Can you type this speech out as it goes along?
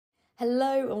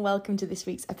Hello and welcome to this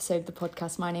week's episode of the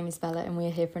podcast. My name is Bella and we're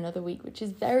here for another week, which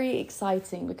is very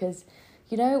exciting because,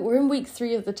 we're in week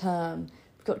 3 of the term.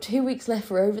 We've got 2 weeks left.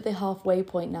 We're over the halfway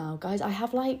point now. Guys, I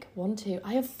have I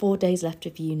have 4 days left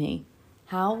of uni.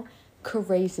 How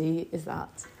crazy is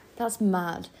that? That's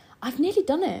mad. I've nearly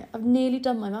done it. I've nearly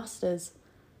done my masters.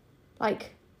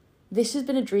 This has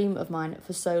been a dream of mine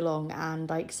for so long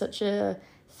and such a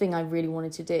thing I really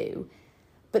wanted to do.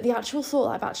 But the actual thought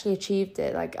that I've actually achieved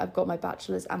it, I've got my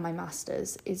bachelor's and my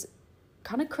master's, is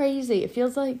kind of crazy. It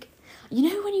feels like,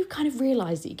 when you kind of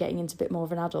realise that you're getting into a bit more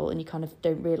of an adult and you kind of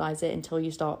don't realise it until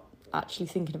you start actually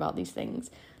thinking about these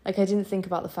things. I didn't think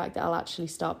about the fact that I'll actually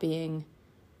start being,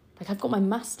 I've got my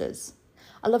master's.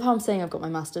 I love how I'm saying I've got my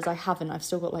master's. I haven't. I've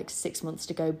still got 6 months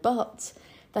to go. But,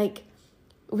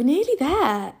 we're nearly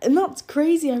there. And that's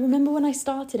crazy. I remember when I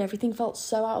started, everything felt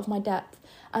so out of my depth.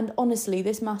 And honestly,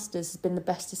 this master's has been the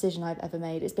best decision I've ever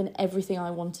made. It's been everything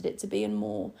I wanted it to be and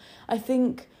more. I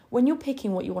think when you're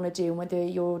picking what you want to do and whether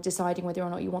you're deciding whether or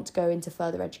not you want to go into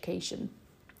further education,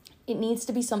 it needs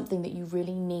to be something that you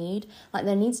really need.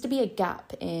 There needs to be a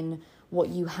gap in what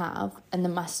you have and the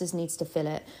master's needs to fill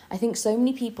it. I think so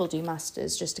many people do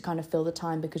masters just to kind of fill the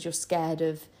time because you're scared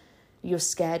of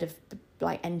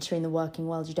entering the working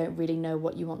world. You don't really know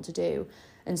what you want to do.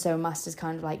 And so a master's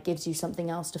kind of gives you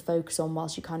something else to focus on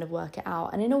whilst you kind of work it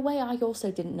out. And in a way, I also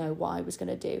didn't know what I was going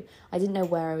to do. I didn't know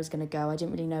where I was going to go. I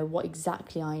didn't really know what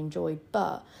exactly I enjoyed.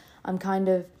 But I'm kind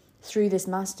of, through this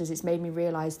master's, it's made me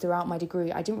realise throughout my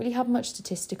degree, I didn't really have much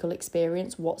statistical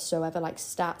experience whatsoever.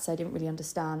 Stats, I didn't really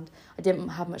understand. I didn't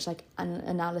have much an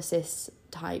analysis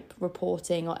type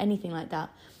reporting or anything like that.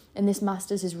 And this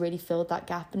master's has really filled that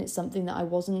gap. And it's something that I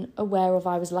wasn't aware of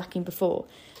I was lacking before.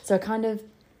 So I kind of,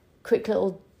 quick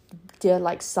little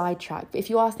sidetrack, but if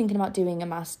you are thinking about doing a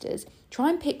master's, try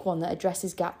and pick one that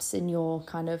addresses gaps in your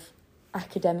kind of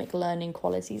academic learning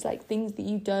qualities, things that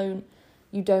you don't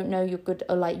know you're good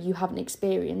or you haven't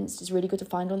experienced. It's really good to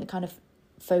find one that kind of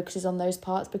focuses on those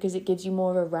parts because it gives you more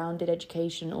of a rounded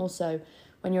education. Also,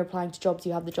 when you're applying to jobs,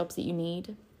 you have the jobs that you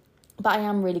need. But I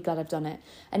am really glad I've done it.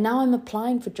 And now I'm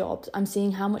applying for jobs. I'm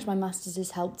seeing how much my master's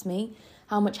has helped me,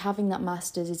 how much having that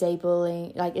master's is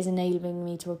enabling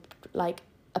me to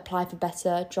apply for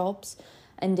better jobs,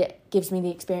 and it gives me the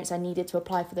experience I needed to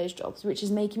apply for those jobs, which is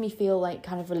making me feel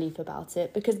kind of relief about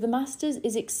it because the master's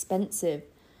is expensive.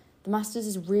 The master's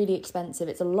is really expensive.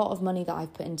 It's a lot of money that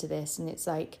I've put into this, and it's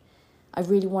I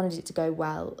really wanted it to go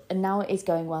well, and now it is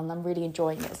going well, and I'm really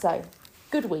enjoying it. So,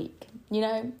 good week,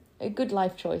 a good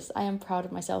life choice. I am proud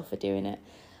of myself for doing it.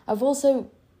 I've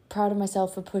also proud of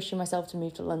myself for pushing myself to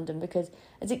move to London because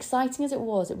as exciting as it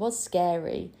was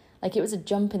scary. It was a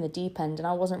jump in the deep end and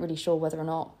I wasn't really sure whether or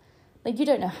not, you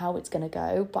don't know how it's going to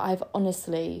go, but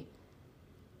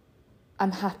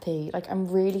I'm happy.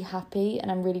 I'm really happy and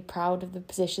I'm really proud of the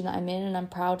position that I'm in and I'm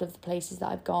proud of the places that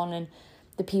I've gone and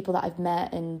the people that I've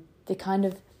met and the kind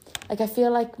of, I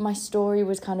feel like my story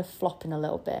was kind of flopping a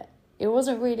little bit. It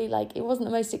wasn't really it wasn't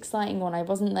the most exciting one. I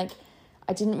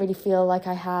didn't really feel like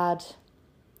I had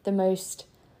the most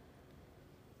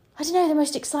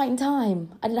exciting time.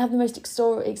 I didn't have the most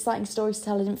exciting stories to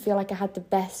tell. I didn't feel like I had the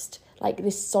best,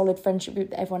 this solid friendship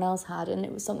group that everyone else had. And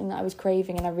it was something that I was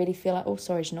craving. And I really feel I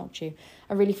just knocked you.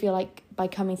 I really feel like by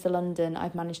coming to London,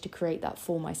 I've managed to create that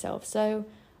for myself. So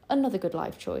another good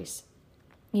life choice.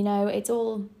 It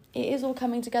is all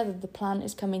coming together. The plan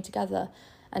is coming together.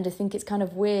 And I think it's kind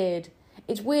of weird.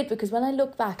 It's weird because when I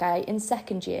look back, in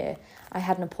second year, I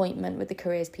had an appointment with the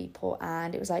careers people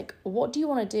and it was what do you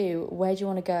want to do? Where do you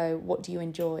want to go? What do you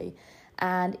enjoy?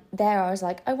 And there I was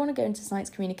I want to go into science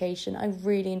communication. I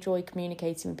really enjoy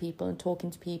communicating with people and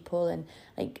talking to people and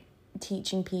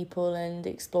teaching people and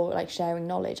explore sharing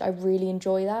knowledge. I really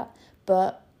enjoy that,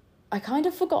 but I kind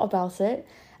of forgot about it.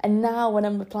 And now when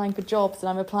I'm applying for jobs and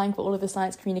I'm applying for all of the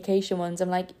science communication ones,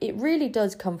 I'm it really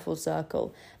does come full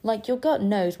circle. Your gut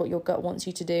knows what your gut wants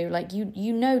you to do.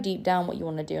 You know deep down what you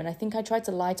want to do. And I think I tried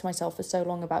to lie to myself for so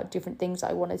long about different things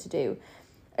I wanted to do.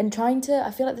 And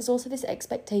I feel there's also this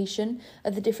expectation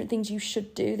of the different things you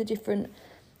should do, the different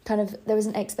there was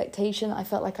an expectation that I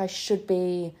felt I should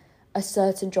be a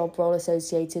certain job role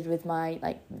associated with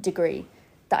my degree,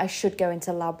 that I should go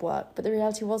into lab work. But the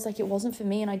reality was it wasn't for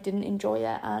me and I didn't enjoy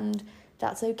it, and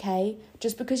that's okay.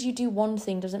 Just because you do one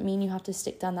thing doesn't mean you have to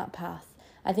stick down that path.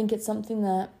 I think it's something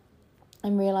that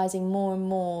I'm realising more and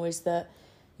more is that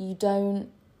you don't,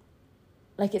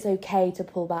 it's okay to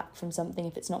pull back from something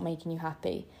if it's not making you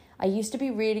happy. I used to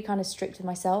be really kind of strict with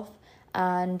myself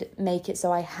and make it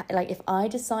so if I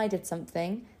decided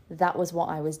something, that was what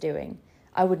I was doing.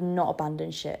 I would not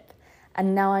abandon ship.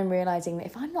 And now I'm realising that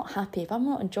if I'm not happy, if I'm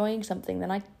not enjoying something,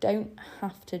 then I don't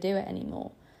have to do it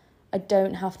anymore. I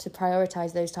don't have to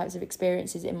prioritise those types of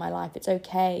experiences in my life. It's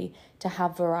okay to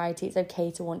have variety. It's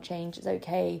okay to want change. It's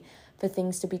okay for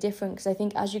things to be different, because I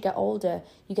think as you get older,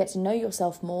 you get to know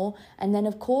yourself more, and then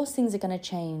of course things are going to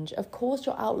change. Of course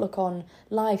your outlook on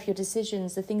life, your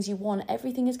decisions, the things you want,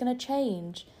 everything is going to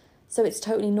change. So it's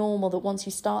totally normal that once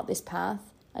you start this path,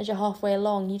 as you're halfway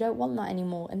along, you don't want that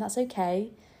anymore, and that's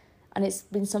okay. And it's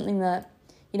been something that,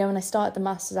 you know, when I started the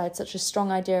Masters, I had such a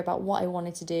strong idea about what I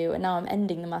wanted to do, and now I'm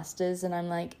ending the Masters and I'm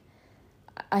like,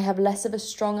 I have less of a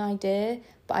strong idea,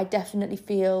 but I definitely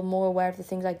feel more aware of the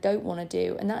things I don't want to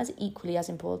do, and that is equally as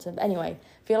important. But anyway,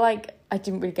 I feel like I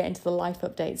didn't really get into the life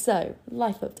update, so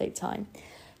life update time.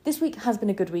 This week has been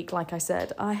a good week, like I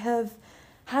said. I have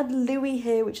had Louis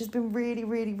here, which has been really,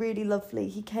 really, really lovely.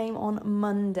 He came on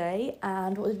Monday,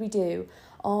 and what did we do?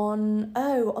 On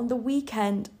the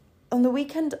weekend,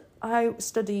 I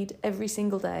studied every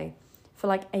single day for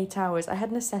like 8 hours. I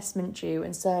had an assessment due,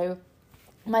 and so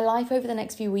my life over the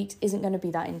next few weeks isn't going to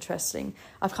be that interesting.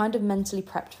 I've kind of mentally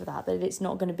prepped for that it's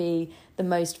not going to be the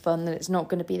most fun, that it's not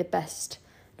going to be the best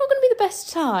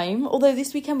time. Although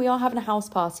this weekend we are having a house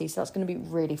party, so that's going to be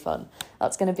really fun.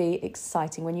 That's going to be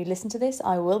exciting. When you listen to this,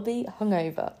 I will be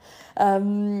hungover.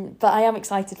 But I am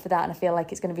excited for that, and I feel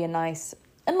like it's going to be a nice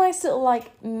little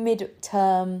like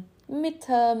midterm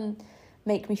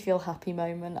make me feel happy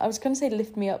moment. I was going to say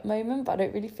lift me up moment, but I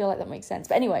don't really feel like that makes sense.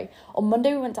 But anyway, on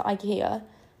Monday we went to IKEA.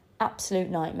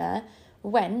 Absolute nightmare.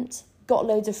 Got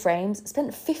loads of frames, spent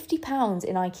 £50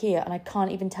 in IKEA, and I can't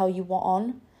even tell you what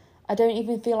on. I don't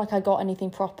even feel like I got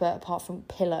anything proper apart from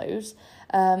pillows.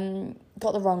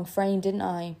 Got the wrong frame, didn't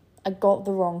I? I got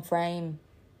the wrong frame.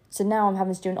 So now I'm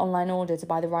having to do an online order to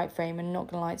buy the right frame, and not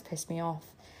gonna lie, it's pissed me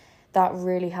off. That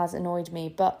really has annoyed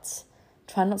me, but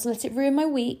try not to let it ruin my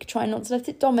week, try not to let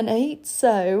it dominate,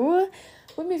 so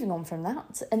we're moving on from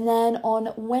that. And then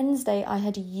on Wednesday I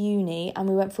had uni, and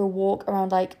we went for a walk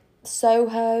around like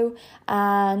Soho,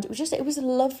 and it was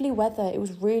lovely weather. It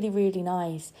was really, really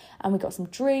nice, and we got some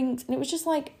drinks, and it was just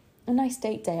like a nice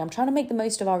date day. I'm trying to make the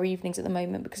most of our evenings at the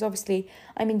moment, because obviously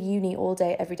I'm in uni all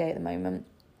day every day at the moment,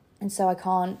 and so I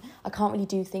can't really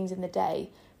do things in the day,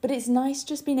 but it's nice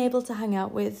just being able to hang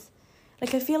out with,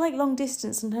 like, I feel like long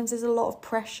distance, sometimes there's a lot of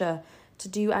pressure to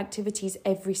do activities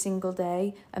every single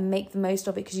day and make the most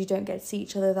of it, because you don't get to see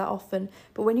each other that often.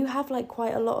 But when you have like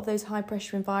quite a lot of those high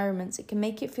pressure environments, it can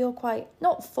make it feel quite,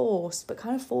 not forced, but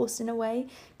kind of forced in a way,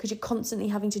 because you're constantly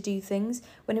having to do things,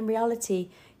 when in reality,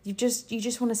 you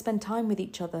just want to spend time with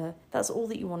each other. That's all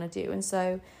that you want to do. And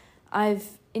so I've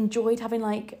enjoyed having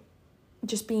like,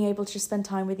 just being able to just spend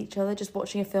time with each other, just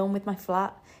watching a film with my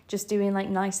flat, just doing like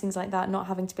nice things like that, not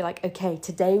having to be like, okay,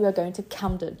 today we are going to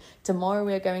Camden, tomorrow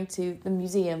we are going to the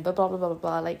museum, blah, blah, blah, blah, blah,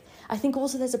 blah. Like, I think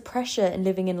also there's a pressure in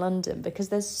living in London, because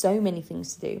there's so many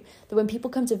things to do, that when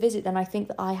people come to visit, then I think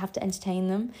that I have to entertain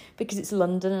them, because it's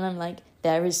London, and I'm like,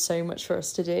 there is so much for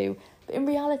us to do. But in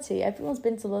reality, everyone's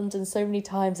been to London so many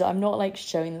times that I'm not like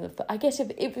showing them. I guess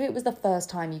if it was the first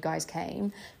time you guys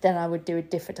came, then I would do a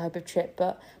different type of trip.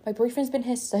 But my boyfriend's been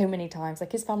here so many times.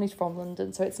 Like, his family's from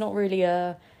London, so it's not really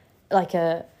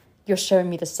you're showing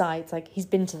me the sights. Like, he's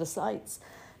been to the sights.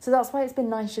 So that's why it's been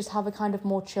nice just have a kind of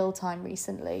more chill time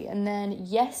recently. And then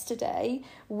yesterday,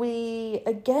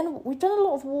 we've done a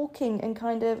lot of walking and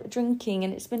kind of drinking,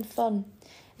 and it's been fun.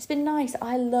 It's been nice.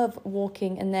 I love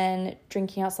walking and then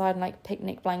drinking outside and like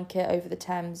picnic blanket over the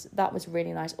Thames. That was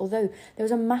really nice. Although there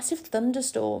was a massive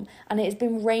thunderstorm, and it has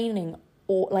been raining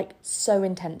so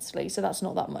intensely, so that's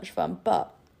not that much fun.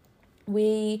 But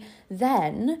we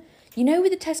then, you know,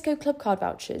 with the Tesco Club Card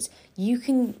vouchers, you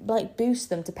can like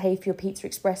boost them to pay for your Pizza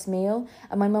Express meal.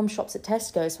 And my mum shops at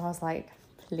Tesco, so I was like,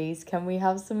 please, can we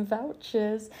have some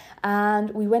vouchers? And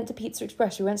we went to Pizza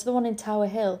Express. We went to the one in Tower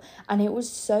Hill, and it was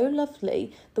so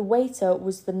lovely. The waiter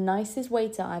was the nicest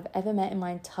waiter I've ever met in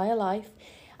my entire life.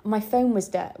 My phone was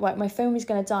dead. Right, my phone was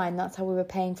going to die, and that's how we were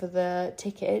paying for the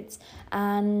tickets.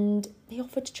 And he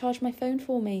offered to charge my phone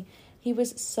for me. He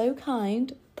was so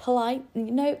kind, polite.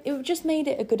 You know, it just made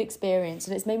it a good experience,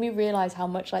 and it's made me realise how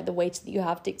much like the waiter that you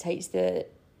have dictates the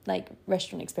like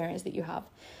restaurant experience that you have.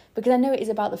 Because I know it is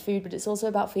about the food, but it's also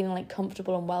about feeling like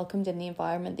comfortable and welcomed in the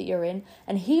environment that you're in.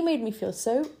 And he made me feel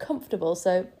so comfortable.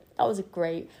 So that was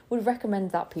great. Would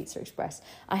recommend that Pizza Express.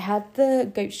 I had the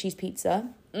goat cheese pizza.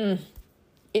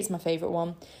 It's my favourite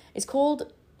one. It's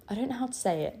called, I don't know how to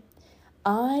say it.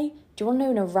 Do you want to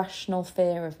know an irrational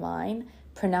fear of mine?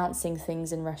 Pronouncing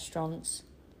things in restaurants.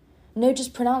 No,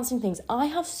 just pronouncing things. I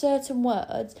have certain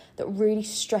words that really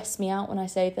stress me out when I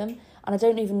say them, and I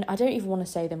don't even want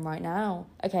to say them right now.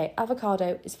 Okay,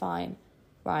 avocado is fine,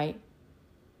 right?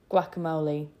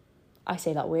 Guacamole, I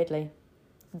say that weirdly.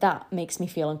 That makes me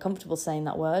feel uncomfortable saying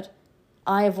that word.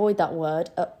 I avoid that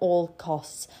word at all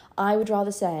costs. I would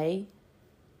rather say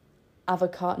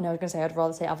avocado. No, I was going to say I'd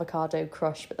rather say avocado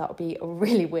crush, but that would be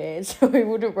really weird. So I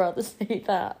wouldn't rather say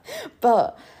that.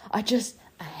 But I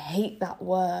hate that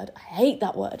word. I hate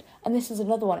that word. And this is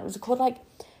another one. It was called like,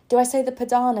 do I say the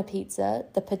Padana pizza?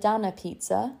 The Padana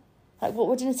pizza? Like, what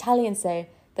would an Italian say?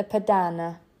 The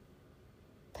Padana.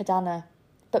 Padana.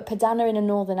 But Padana in a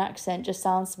northern accent just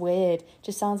sounds weird.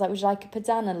 Just sounds like, would you like a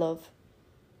Padana, love?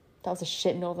 That was a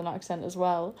shit northern accent as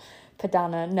well.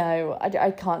 Padana, no,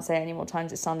 I can't say it any more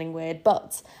times, it's sounding weird.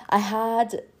 But I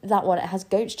had that one. It has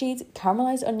goat's cheese,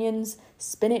 caramelised onions,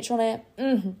 spinach on it.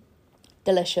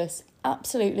 Delicious.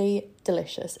 Absolutely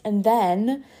delicious. And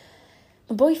then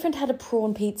my boyfriend had a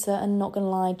prawn pizza, and not going to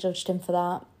lie, judged him for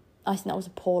that. I think that was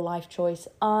a poor life choice.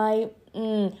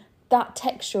 That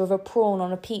texture of a prawn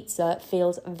on a pizza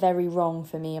feels very wrong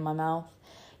for me in my mouth.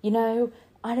 You know,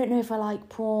 I don't know if I like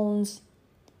prawns.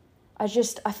 I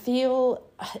feel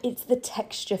it's the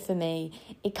texture for me.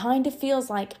 It kind of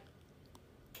feels like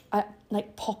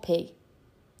poppy.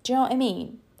 Do you know what I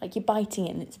mean? Like you're biting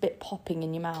it and it's a bit popping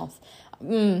in your mouth.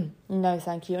 No,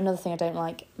 thank you. Another thing I don't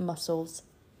like, mussels.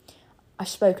 I've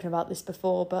spoken about this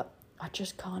before, but I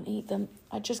just can't eat them.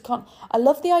 I just can't. I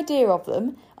love the idea of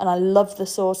them, and I love the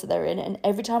sauce that they're in, and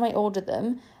every time I order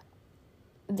them,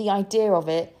 the idea of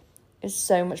it is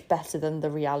so much better than the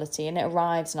reality, and it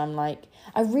arrives and I'm like,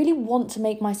 I really want to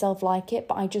make myself like it,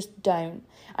 but I just don't,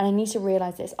 and I need to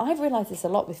realise this. I've realised this a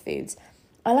lot with foods.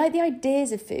 I like the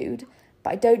ideas of food,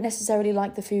 but I don't necessarily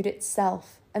like the food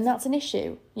itself, and that's an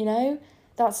issue, you know?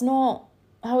 That's not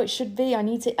how it should be. I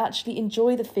need to actually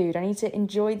enjoy the food. I need to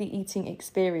enjoy the eating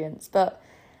experience, but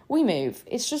we move.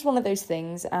 It's just one of those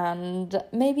things, and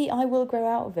maybe I will grow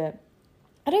out of it.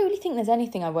 I don't really think there's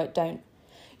anything I don't.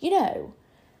 You know,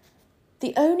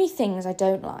 the only things I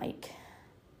don't like,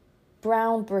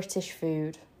 brown British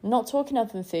food. I'm not talking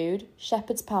oven food.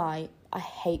 Shepherd's pie. I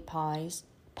hate pies.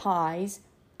 Pies,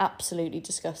 absolutely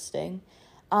disgusting.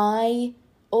 I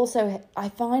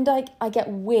find I get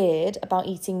weird about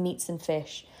eating meats and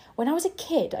fish. When I was a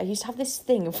kid, I used to have this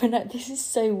thing, this is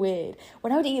so weird.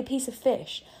 When I would eat a piece of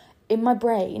fish, in my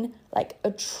brain, like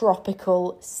a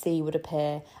tropical sea would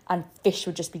appear and fish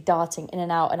would just be darting in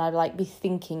and out, and I'd be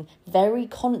thinking very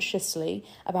consciously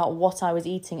about what I was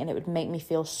eating, and it would make me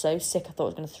feel so sick I thought I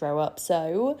was going to throw up.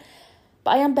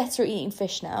 But I am better at eating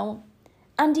fish now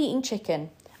and eating chicken.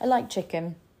 I like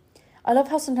chicken. I love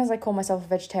how sometimes I call myself a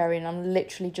vegetarian and I'm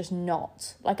literally just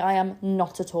not. I am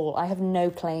not at all. I have no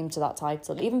claim to that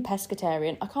title. Even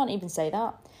pescatarian, I can't even say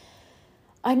that.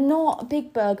 I'm not a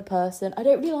big burger person. I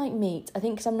don't really like meat. I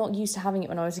think because I'm not used to having it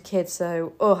when I was a kid,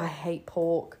 so, I hate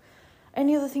pork.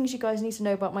 Any other things you guys need to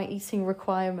know about my eating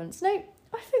requirements? No,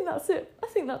 I think that's it. I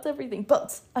think that's everything.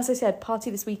 But, as I said, party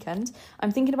this weekend.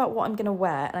 I'm thinking about what I'm going to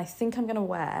wear, and I think I'm going to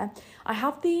wear... I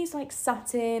have these,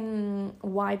 satin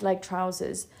wide leg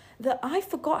trousers that I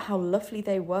forgot how lovely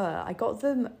they were. I got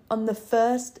them on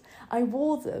I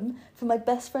wore them for my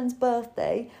best friend's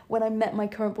birthday when I met my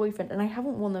current boyfriend, and I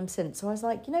haven't worn them since. So I was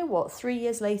like, you know what? 3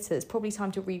 years later, it's probably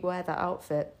time to rewear that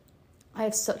outfit. I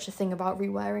have such a thing about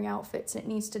rewearing outfits, and it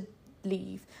needs to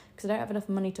leave because I don't have enough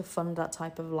money to fund that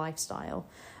type of lifestyle.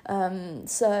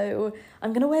 So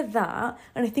I'm going to wear that,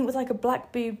 and I think with a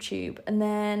black boob tube, and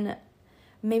then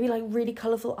maybe really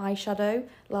colourful eyeshadow,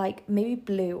 maybe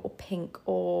blue or pink,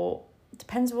 or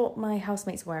depends what my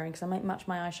housemate's wearing, because I might match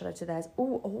my eyeshadow to theirs.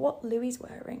 Or what Louis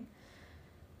wearing.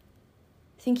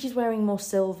 I think he's wearing more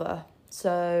silver,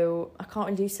 so I can't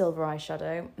really do silver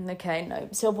eyeshadow. Okay, no,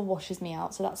 silver washes me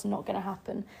out, so that's not going to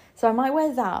happen. So I might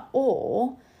wear that,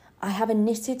 or I have a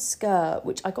knitted skirt,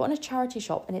 which I got in a charity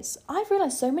shop, and I've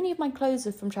realised so many of my clothes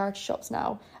are from charity shops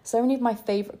now. So many of my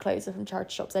favourite clothes are from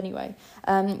charity shops anyway.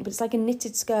 But it's a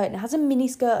knitted skirt, and it has a mini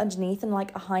skirt underneath and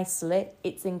a high slit.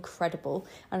 It's incredible,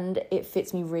 and it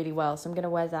fits me really well. So I'm going to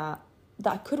wear that.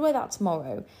 I could wear that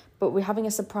tomorrow, but we're having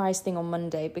a surprise thing on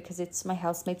Monday because it's my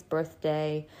housemate's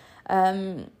birthday.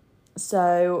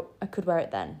 So I could wear it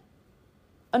then.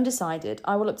 Undecided.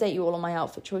 I will update you all on my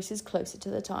outfit choices closer to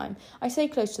the time. I say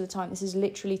close to the time, this is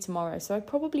literally tomorrow, so I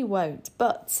probably won't.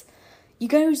 But you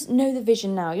guys know the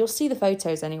vision now. You'll see the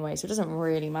photos anyway, so it doesn't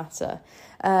really matter.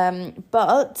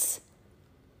 But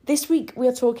this week we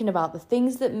are talking about the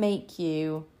things that make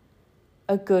you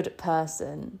a good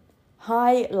person.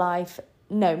 Me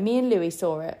and Louis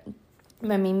saw it.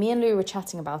 Me and Louis were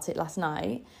chatting about it last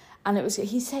night, And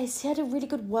he had a really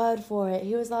good word for it.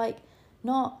 He was like,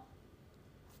 not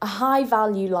a high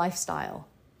value lifestyle.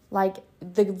 Like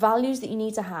the values that you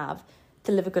need to have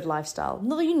to live a good lifestyle.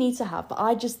 Not that you need to have, but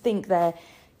I just think they're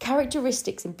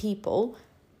characteristics in people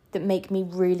that make me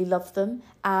really love them.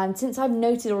 And since I've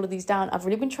noted all of these down, I've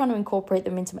really been trying to incorporate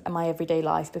them into my everyday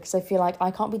life, because I feel like I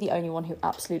can't be the only one who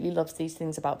absolutely loves these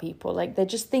things about people. Like, they're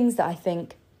just things that I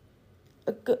think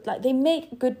are good, like they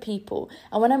make good people.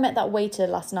 And when I met that waiter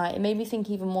last night, it made me think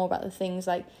even more about the things,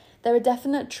 like there are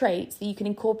definite traits that you can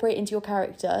incorporate into your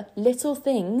character, little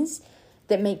things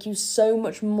that make you so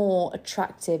much more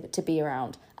attractive to be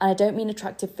around. And I don't mean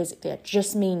attractive physically, I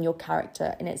just mean your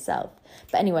character in itself.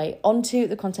 But anyway, on to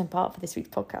the content part for this week's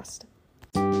podcast.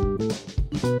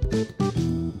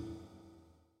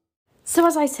 So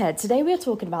as I said, today we are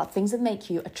talking about things that make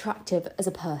you attractive as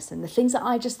a person. The things that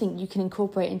I just think you can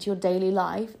incorporate into your daily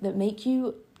life that make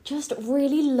you just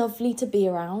really lovely to be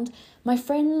around. My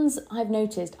friends, I've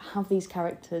noticed, have these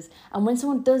characters, and when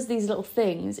someone does these little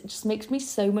things, it just makes me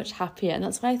so much happier. And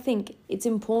that's why I think it's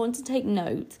important to take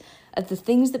note of the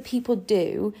things that people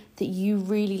do that you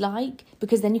really like,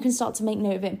 because then you can start to make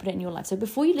note of it and put it in your life. So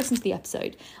before you listen to the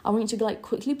episode, I want you to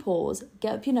quickly pause,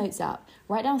 get up your notes app,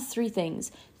 write down 3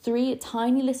 things, 3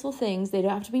 tiny little things, they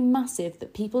don't have to be massive,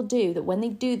 that people do, that when they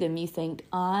do them, you think,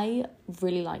 I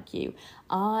really like you.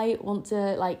 I want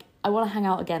to hang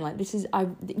out again.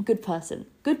 Good person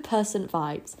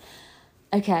vibes.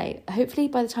 Okay, hopefully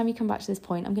by the time you come back to this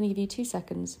point, I'm going to give you 2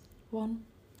 seconds. 1,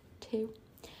 2.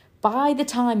 By the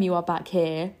time you are back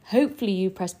here, hopefully you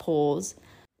press pause.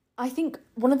 I think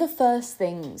one of the first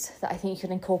things that I think you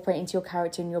can incorporate into your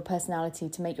character and your personality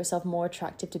to make yourself more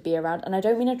attractive to be around, and I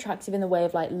don't mean attractive in the way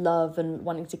of like love and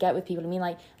wanting to get with people, I mean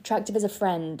like attractive as a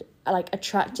friend, like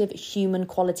attractive human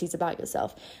qualities about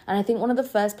yourself. And I think one of the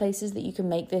first places that you can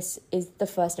make this is the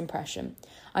first impression.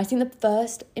 I think the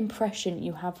first impression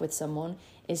you have with someone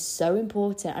is so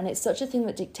important, and it's such a thing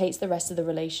that dictates the rest of the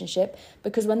relationship,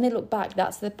 because when they look back,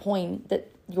 that's the point that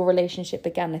your relationship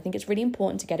began. I think it's really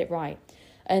important to get it right.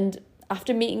 And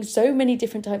after meeting so many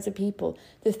different types of people,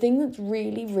 the thing that's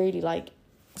really, really like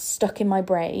stuck in my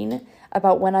brain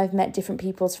about when I've met different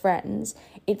people's friends,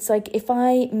 it's like if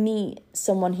I meet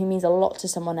someone who means a lot to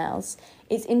someone else,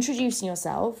 it's introducing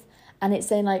yourself and it's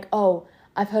saying like, oh,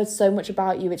 I've heard so much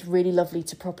about you, it's really lovely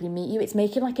to properly meet you. It's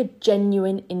making like a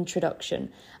genuine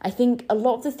introduction. I think a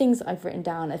lot of the things that I've written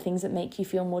down are things that make you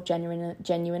feel more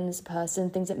genuine as a person,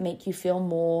 things that make you feel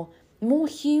more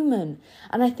human.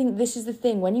 And I think this is the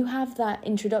thing, when you have that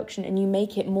introduction and you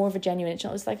make it more of a genuine, it's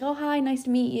not just like, oh hi, nice to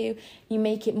meet you. You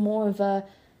make it more of a,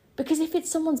 because if it's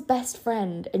someone's best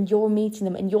friend and you're meeting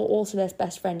them and you're also their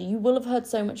best friend, you will have heard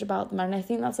so much about them. And I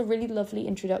think that's a really lovely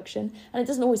introduction. And it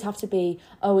doesn't always have to be,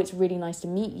 oh, it's really nice to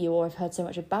meet you, or I've heard so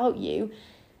much about you.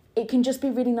 It can just be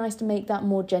really nice to make that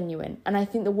more genuine. And I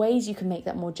think the ways you can make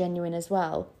that more genuine as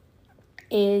well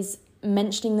is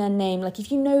mentioning their name. Like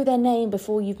if you know their name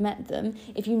before you've met them,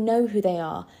 if you know who they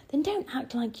are, then don't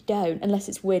act like you don't, unless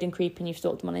it's weird and creepy and you've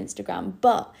stalked them on Instagram.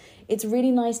 But it's really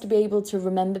nice to be able to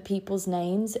remember people's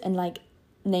names and like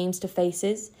names to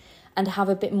faces and have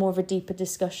a bit more of a deeper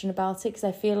discussion about it, because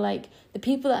I feel like the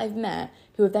people that I've met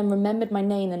who have then remembered my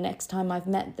name the next time I've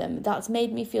met them, that's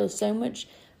made me feel so much,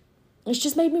 it's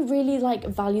just made me really like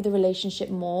value the relationship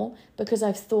more, because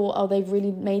I've thought, oh, they've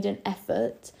really made an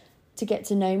effort to get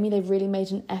to know me. They've really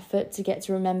made an effort to get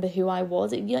to remember who I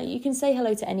was. You can say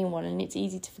hello to anyone and it's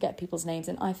easy to forget people's names,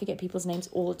 and I forget people's names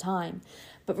all the time.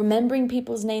 But remembering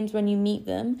people's names when you meet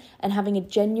them and having a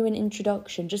genuine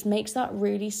introduction just makes that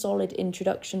really solid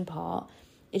introduction part.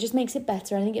 It just makes it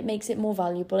better. I think it makes it more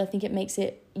valuable. I think it makes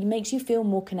you feel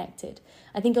more connected.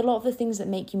 I think a lot of the things that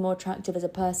make you more attractive as a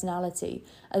personality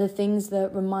are the things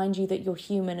that remind you that you're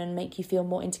human and make you feel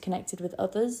more interconnected with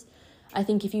others. I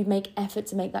think if you make effort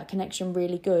to make that connection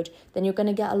really good, then you're going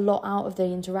to get a lot out of the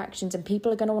interactions and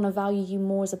people are going to want to value you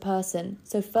more as a person.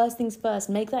 So first things first,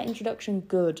 make that introduction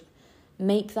good.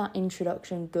 Make that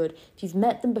introduction good. If you've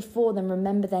met them before, then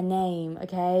remember their name,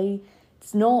 okay?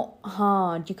 It's not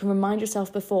hard. You can remind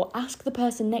yourself before. Ask the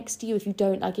person next to you if you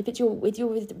don't. Like if it's if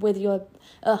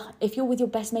you're with your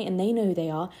best mate and they know who they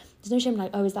are, there's no shame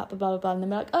like, oh, is that blah, blah, blah. And then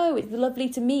they're like, oh, it's lovely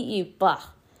to meet you. Blah.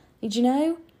 Did you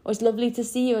know? Or it's lovely to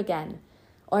see you again.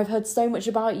 Or I've heard so much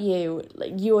about you.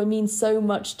 Like you mean so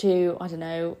much to, I don't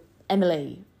know,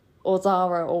 Emily or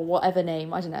Zara or whatever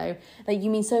name, I don't know. Like you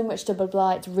mean so much to blah,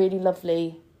 blah. It's really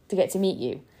lovely to get to meet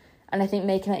you. And I think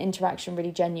making that interaction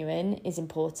really genuine is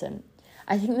important.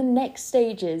 I think the next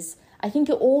stages I think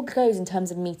it all goes in terms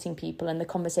of meeting people and the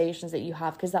conversations that you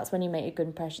have, because that's when you make a good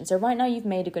impression. So right now you've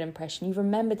made a good impression. You've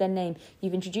remembered their name.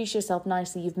 You've introduced yourself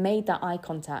nicely. You've made that eye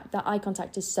contact. That eye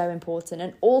contact is so important.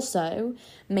 And also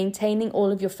maintaining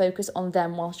all of your focus on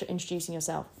them whilst you're introducing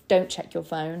yourself. Don't check your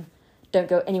phone. Don't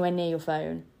go anywhere near your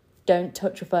phone. Don't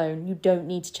touch your phone. You don't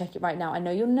need to check it right now. I know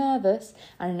you're nervous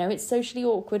and I know it's socially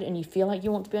awkward and you feel like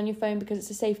you want to be on your phone because it's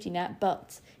a safety net,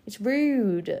 but it's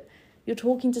rude. You're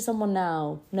talking to someone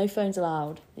now. No phones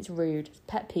allowed. It's rude. It's a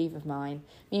pet peeve of mine.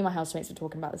 Me and my housemates were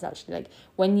talking about this actually. Like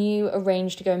when you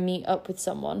arrange to go meet up with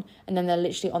someone and then they're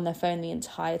literally on their phone the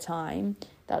entire time,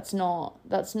 that's not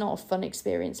a fun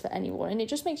experience for anyone. And it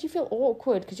just makes you feel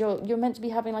awkward because you're meant to be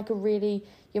having like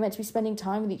you're meant to be spending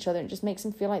time with each other. And it just makes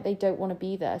them feel like they don't want to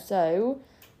be there. So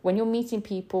when you're meeting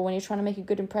people, when you're trying to make a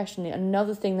good impression,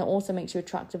 another thing that also makes you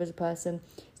attractive as a person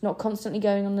is not constantly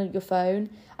going on your phone.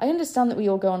 I understand that we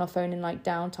all go on our phone in like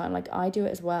downtime, like I do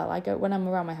it as well. I go when I'm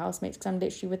around my housemates because I'm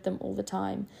literally with them all the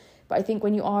time. But I think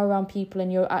when you are around people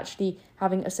and you're actually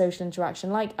having a social interaction,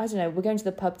 like, I don't know, we're going to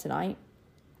the pub tonight.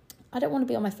 I don't want to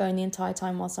be on my phone the entire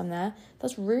time whilst I'm there.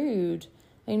 That's rude.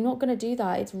 I'm not going to do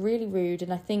that. It's really rude.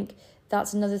 And I think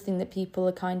that's another thing that people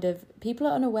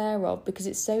are unaware of, because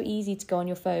it's so easy to go on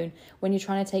your phone when you're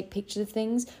trying to take pictures of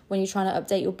things, when you're trying to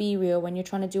update your BeReal, when you're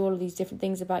trying to do all of these different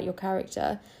things about your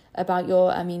character, about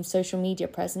your, social media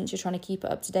presence. You're trying to keep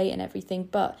it up to date and everything.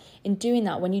 But in doing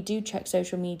that, when you do check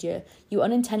social media, you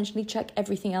unintentionally check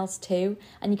everything else too.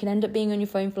 And you can end up being on your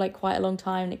phone for like quite a long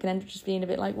time. And it can end up just being a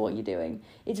bit like, what are you doing?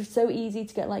 It's so easy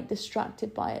to get like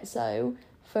distracted by it. So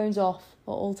phones off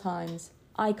at all times.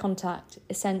 Eye contact,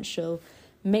 essential.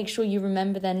 Make sure you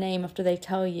remember their name after they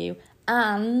tell you.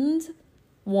 And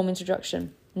warm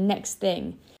introduction. Next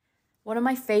thing. One of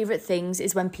my favourite things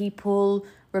is when people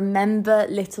remember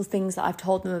little things that I've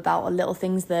told them about, or little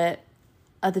things that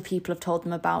other people have told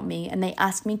them about me, and they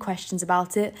ask me questions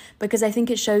about it, because I think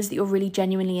it shows that you're really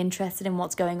genuinely interested in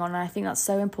what's going on. And I think that's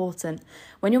so important.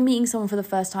 When you're meeting someone for the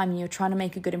first time and you're trying to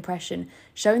make a good impression,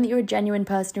 showing that you're a genuine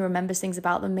person who remembers things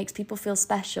about them makes people feel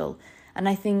special. And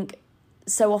I think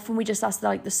so often we just ask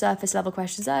like the surface level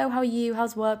questions. Oh, how are you?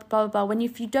 How's work? Blah, blah, blah.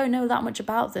 If you don't know that much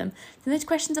about them, then those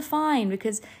questions are fine,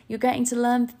 because you're getting to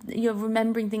learn, you're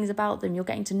remembering things about them, you're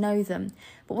getting to know them.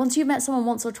 But once you've met someone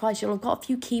once or twice, you'll have got a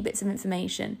few key bits of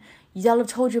information. They'll have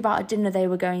told you about a dinner they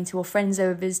were going to, or friends they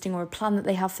were visiting, or a plan that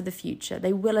they have for the future.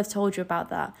 They will have told you about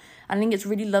that. And I think it's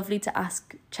really lovely to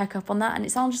check up on that. And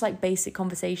it sounds just like basic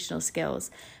conversational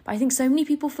skills. But I think so many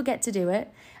people forget to do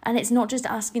it. And it's not just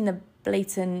asking the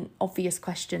blatant, obvious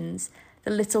questions,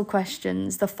 the little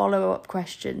questions, the follow-up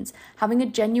questions. Having a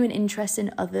genuine interest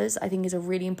in others, I think, is a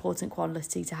really important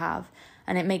quality to have.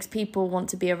 And it makes people want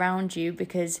to be around you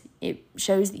because it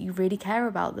shows that you really care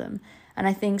about them. And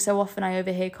I think so often I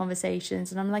overhear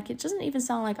conversations and I'm like, it doesn't even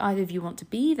sound like either of you want to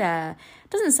be there. It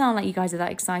doesn't sound like you guys are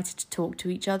that excited to talk to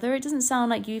each other. It doesn't sound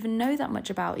like you even know that much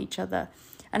about each other.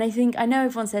 And I know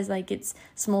everyone says like it's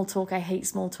small talk. I hate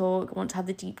small talk. I want to have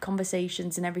the deep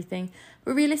conversations and everything.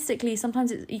 But realistically,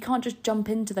 sometimes you can't just jump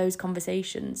into those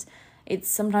conversations. It's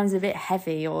sometimes a bit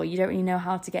heavy, or you don't really know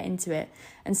how to get into it.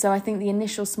 And so I think the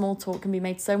initial small talk can be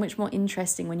made so much more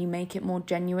interesting when you make it more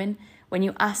genuine, when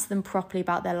you ask them properly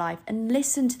about their life and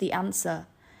listen to the answer.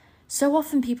 So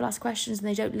often people ask questions and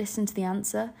they don't listen to the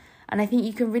answer. And I think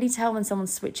you can really tell when someone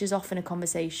switches off in a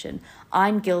conversation.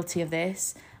 I'm guilty of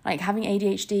this. Like having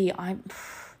ADHD,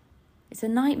 it's a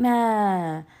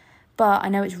nightmare. But I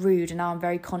know it's rude, and now I'm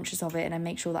very conscious of it, and I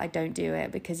make sure that I don't do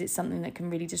it, because it's something that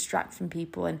can really distract from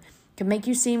people and can make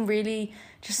you seem really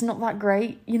just not that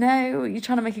great, you're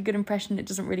trying to make a good impression, it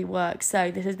doesn't really work.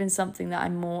 So this has been something that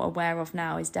I'm more aware of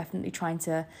now, is definitely trying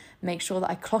to make sure that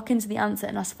I clock into the answer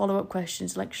and ask follow-up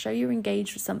questions, like show you're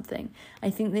engaged with something.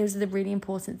 I think those are the really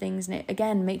important things, and it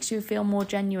again makes you feel more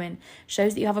genuine,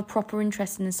 shows that you have a proper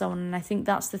interest in someone. And I think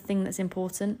that's the thing that's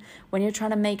important when you're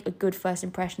trying to make a good first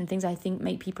impression. Things I think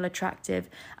make people attractive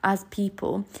as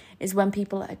people is when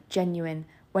people are genuine,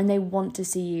 when they want to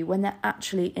see you, when they're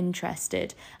actually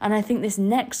interested. And I think this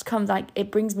next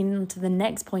it brings me on to the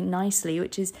next point nicely,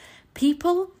 which is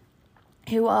people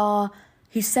who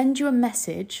send you a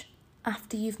message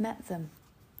after you've met them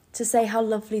to say how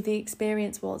lovely the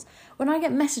experience was. When I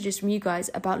get messages from you guys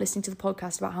about listening to the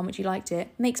podcast, about how much you liked it,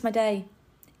 makes my day.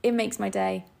 It makes my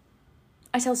day.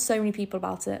 I tell so many people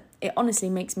about it. It honestly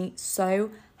makes me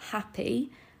so happy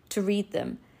to read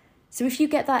them. So if you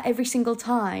get that every single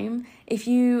time,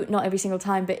 not every single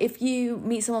time, but if you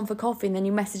meet someone for coffee and then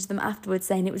you message them afterwards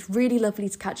saying it was really lovely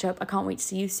to catch up, I can't wait to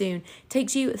see you soon, it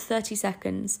takes you 30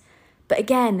 seconds. But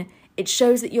again, it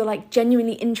shows that you're like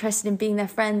genuinely interested in being their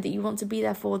friend, that you want to be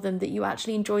there for them, that you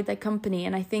actually enjoyed their company.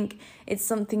 And I think it's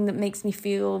something that makes me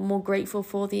feel more grateful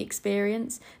for the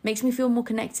experience, makes me feel more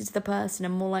connected to the person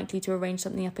and more likely to arrange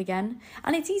something up again.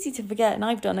 And it's easy to forget, and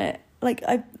I've done it. Like,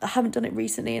 I haven't done it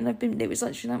recently, and it was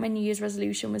actually like my New Year's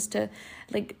resolution was to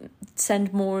like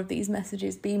send more of these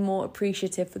messages, be more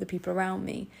appreciative for the people around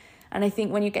me. And I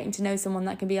think when you're getting to know someone,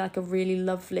 that can be like a really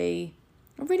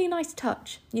nice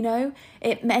touch, you know?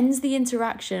 It ends the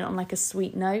interaction on like a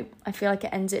sweet note. I feel like it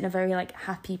ends it in a very like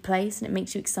happy place, and it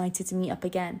makes you excited to meet up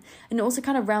again. And it also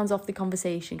kind of rounds off the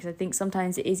conversation, because I think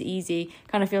sometimes it is easy,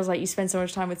 kind of feels like you spend so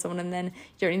much time with someone and then you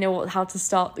don't really know how to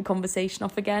start the conversation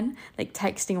off again, like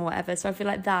texting or whatever. So I feel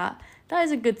like that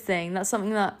is a good thing. That's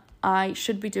something that I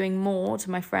should be doing more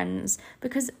to my friends,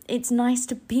 because it's nice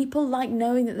to people like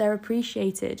knowing that they're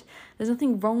appreciated. There's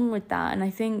nothing wrong with that. And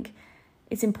I think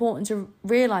it's important to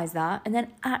realise that and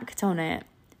then act on it.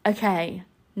 Okay,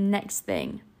 next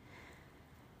thing.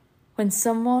 When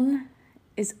someone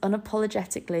is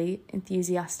unapologetically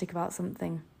enthusiastic about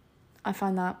something, I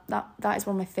find that is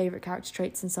one of my favourite character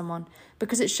traits in someone,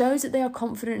 because it shows that they are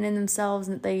confident in themselves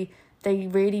and that they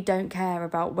really don't care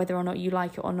about whether or not you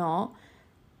like it or not.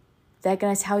 They're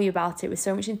going to tell you about it with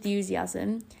so much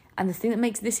enthusiasm. And the thing that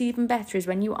makes this even better is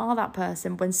when you are that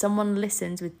person, when someone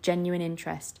listens with genuine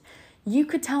interest. You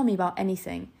could tell me about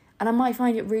anything, and I might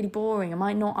find it really boring. I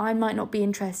might not be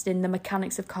interested in the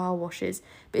mechanics of car washes.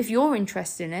 But if you're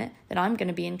interested in it, then I'm going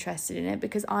to be interested in it,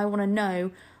 because I want to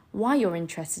know why you're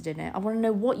interested in it. I want to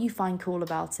know what you find cool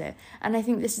about it. And I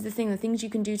think this is the things you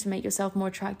can do to make yourself more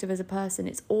attractive as a person.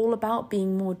 It's all about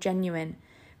being more genuine.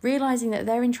 Realising that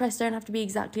their interests don't have to be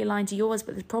exactly aligned to yours,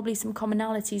 but there's probably some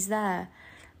commonalities there.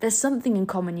 There's something in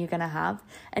common you're going to have.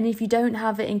 And if you don't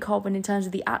have it in common in terms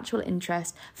of the actual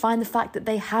interest, find the fact that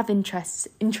they have interests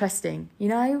interesting, you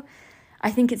know?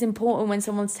 I think it's important when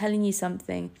someone's telling you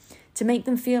something to make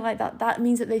them feel like that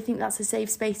means that they think that's a safe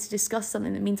space to discuss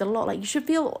something that means a lot. Like, you should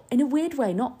feel, in a weird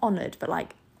way, not honoured, but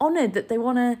like honoured that they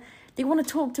want to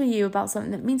talk to you about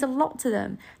something that means a lot to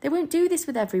them. They won't do this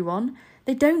with everyone.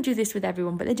 They don't do this with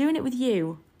everyone, but they're doing it with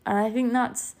you. And I think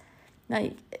that's,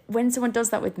 like, when someone does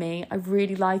that with me, I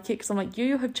really like it, because I'm like,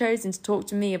 you have chosen to talk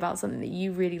to me about something that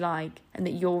you really like and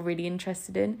that you're really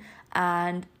interested in,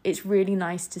 and it's really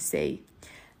nice to see.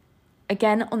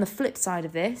 Again, on the flip side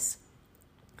of this,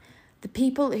 the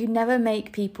people who never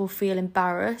make people feel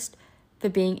embarrassed for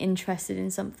being interested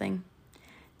in something.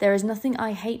 There is nothing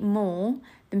I hate more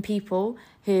than people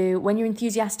who, when you're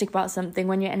enthusiastic about something,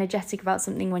 when you're energetic about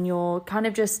something, when you're kind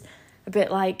of just a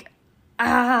bit like,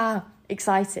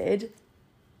 excited,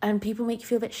 and people make you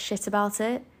feel a bit shit about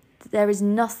it. There is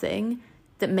nothing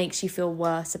that makes you feel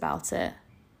worse about it.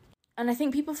 And I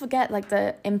think people forget like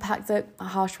the impact that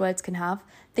harsh words can have.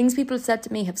 Things people have said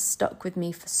to me have stuck with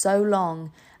me for so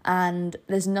long, and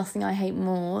there's nothing I hate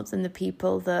more than the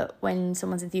people that when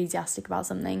someone's enthusiastic about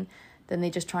something, then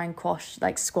they just try and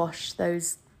squash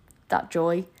that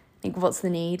joy. Like, what's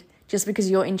the need? Just because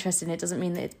you're interested in it doesn't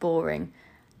mean that it's boring.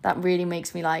 That really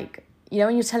makes me like, you know,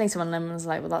 when you're telling someone and someone's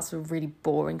like, well, that's a really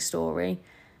boring story.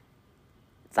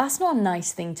 That's not a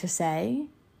nice thing to say.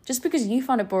 Just because you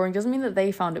found it boring doesn't mean that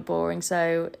they found it boring.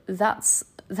 So that's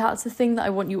the thing that I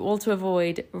want you all to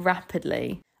avoid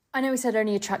rapidly. I know we said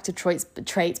only attractive traits,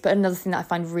 but another thing that I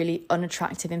find really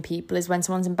unattractive in people is when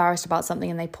someone's embarrassed about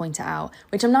something and they point it out,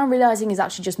 which I'm now realising is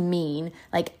actually just mean.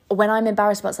 Like, when I'm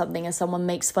embarrassed about something and someone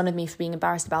makes fun of me for being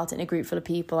embarrassed about it in a group full of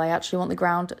people, I actually want the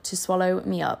ground to swallow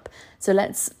me up. So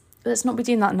let's not be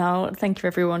doing that now. Thank you,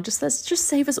 everyone. Let's just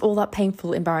save us all that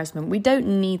painful embarrassment. We don't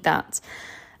need that.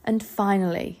 And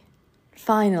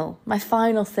my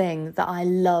final thing that I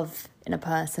love in a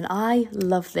person, I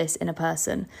love this in a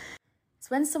person. It's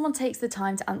when someone takes the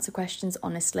time to answer questions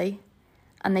honestly,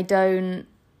 and they don't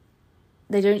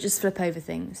just flip over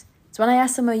things. So when I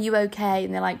ask them, are you okay?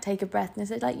 And they like take a breath and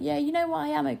they say like, yeah, you know what, I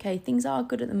am okay. Things are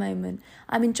good at the moment.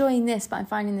 I'm enjoying this, but I'm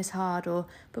finding this hard,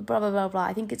 but blah, blah, blah, blah.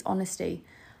 I think it's honesty.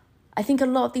 I think a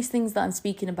lot of these things that I'm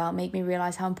speaking about make me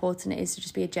realise how important it is to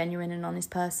just be a genuine and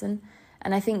honest person.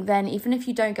 And I think then, even if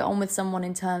you don't get on with someone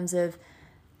in terms of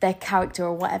their character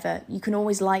or whatever, you can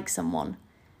always like someone.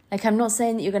 Like, I'm not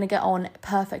saying that you're going to get on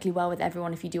perfectly well with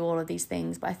everyone if you do all of these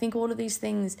things, but I think all of these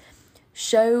things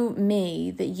show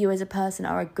me that you as a person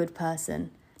are a good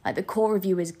person. Like, the core of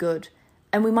you is good.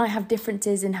 And we might have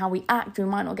differences in how we act, we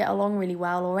might not get along really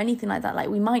well or anything like that. Like,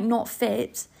 we might not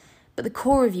fit, but the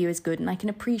core of you is good, and I can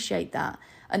appreciate that.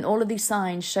 And all of these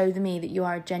signs show me that you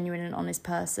are a genuine and honest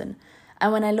person.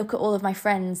 And when I look at all of my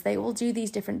friends, they all do these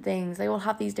different things. They all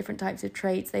have these different types of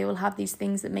traits. They all have these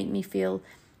things that make me feel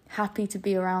happy to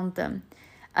be around them.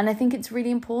 And I think it's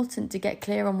really important to get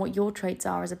clear on what your traits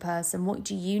are as a person. What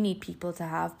do you need people to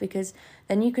have? Because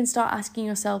then you can start asking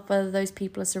yourself whether those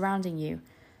people are surrounding you.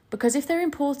 Because if they're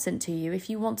important to you, if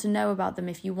you want to know about them,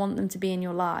 if you want them to be in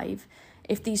your life,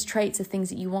 if these traits are things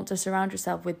that you want to surround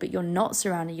yourself with, but you're not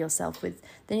surrounding yourself with,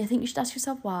 then I think you should ask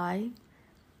yourself why.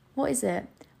 What is it?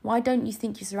 Why don't you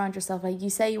think you surround yourself? Like, you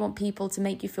say you want people to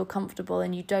make you feel comfortable,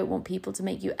 and you don't want people to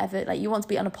make you ever, like, you want to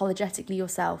be unapologetically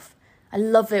yourself. I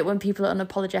love it when people are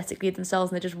unapologetically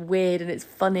themselves and they're just weird and it's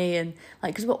funny, and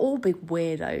like, because we're all big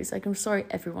weirdos. Like, I'm sorry,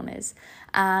 everyone is.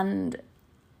 And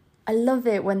I love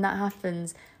it when that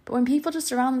happens. But when people just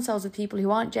surround themselves with people who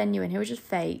aren't genuine, who are just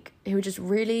fake, who are just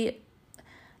really,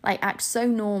 like, act so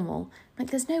normal,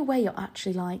 like, there's no way you're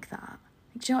actually like that.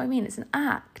 Like, do you know what I mean? It's an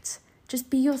act. Just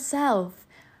be yourself.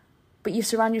 But you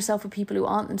surround yourself with people who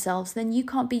aren't themselves, then you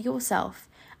can't be yourself.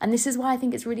 And this is why I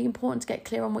think it's really important to get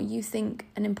clear on what you think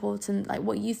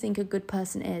what you think a good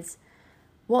person is.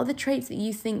 What are the traits that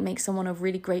you think make someone a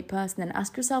really great person? Then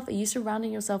ask yourself, are you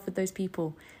surrounding yourself with those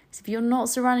people? Because if you're not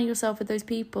surrounding yourself with those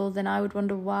people, then I would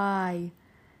wonder why.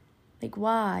 Like,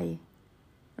 why?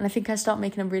 And I think I start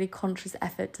making a really conscious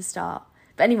effort to start.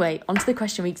 But anyway, onto the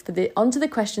questions for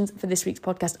this week's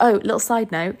podcast. Oh, little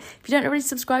side note, if you don't already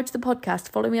subscribe to the podcast,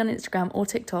 follow me on Instagram or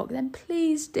TikTok, then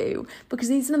please do, because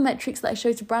these are the metrics that I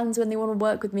show to brands when they want to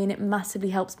work with me, and it massively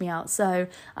helps me out. So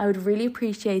I would really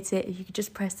appreciate it if you could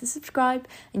just press the subscribe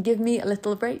and give me a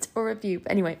little rate or review.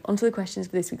 But anyway, onto the questions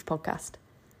for this week's podcast.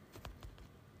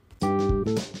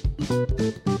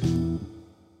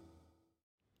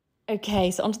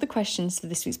 Okay, so onto the questions for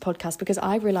this week's podcast, because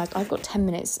I realised I've got 10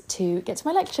 minutes to get to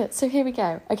my lecture. So here we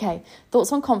go. Okay,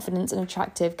 thoughts on confidence and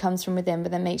attractive comes from within,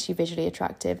 but then makes you visually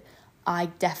attractive. I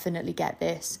definitely get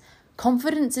this.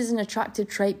 Confidence is an attractive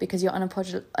trait because you're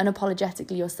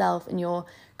unapologetically yourself, and you're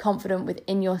confident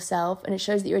within yourself, and it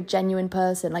shows that you're a genuine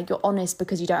person. Like, you're honest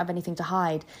because you don't have anything to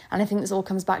hide. And I think this all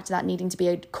comes back to that needing to be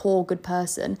a core good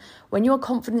person. When you're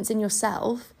confident in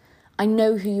yourself, I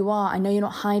know who you are. I know you're not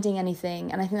hiding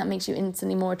anything. And I think that makes you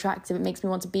instantly more attractive. It makes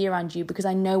me want to be around you because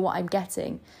I know what I'm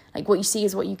getting. Like, what you see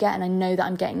is what you get. And I know that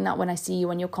I'm getting that when I see you,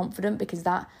 when you're confident, because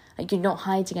that, like, you're not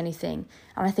hiding anything.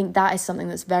 And I think that is something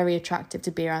that's very attractive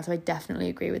to be around. So I definitely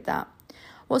agree with that.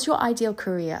 What's your ideal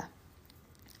career?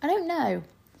 I don't know.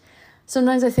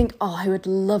 Sometimes I think, oh, I would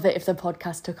love it if the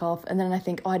podcast took off. And then I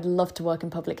think, oh, I'd love to work in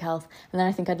public health. And then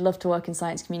I think I'd love to work in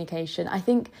science communication. I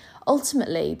think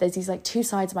ultimately there's these like two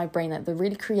sides of my brain, like the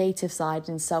really creative side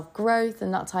and self-growth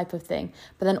and that type of thing.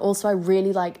 But then also I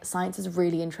really like science is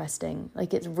really interesting.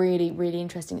 Like, it's really, really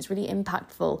interesting. It's really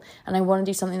impactful. And I want to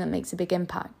do something that makes a big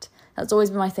impact. That's always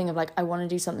been my thing of like, I want to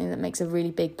do something that makes a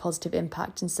really big positive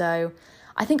impact. And so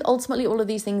I think ultimately all of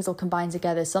these things will combine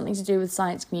together. Something to do with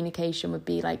science communication would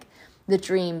be like the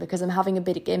dream, because I'm having a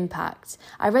big impact.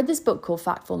 I read this book called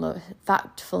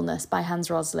Factfulness by Hans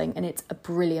Rosling, and it's a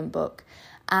brilliant book.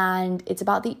 And it's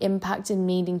about the impact of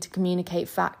needing to communicate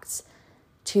facts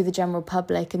to the general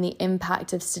public, and the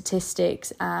impact of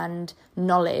statistics and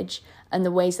knowledge, and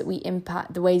the ways that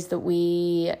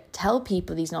we tell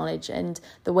people these knowledge, and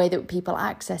the way that people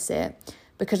access it.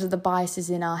 Because of the biases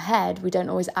in our head, we don't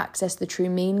always access the true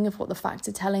meaning of what the facts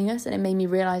are telling us. And it made me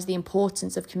realise the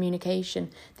importance of communication,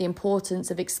 the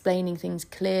importance of explaining things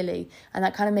clearly. And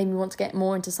that kind of made me want to get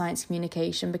more into science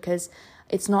communication, because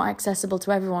it's not accessible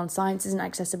to everyone. Science isn't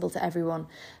accessible to everyone.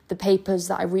 The papers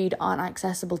that I read aren't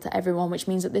accessible to everyone, which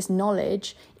means that this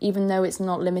knowledge, even though it's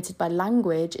not limited by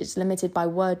language, it's limited by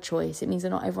word choice. It means that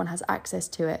not everyone has access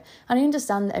to it. And I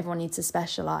understand that everyone needs to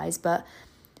specialise,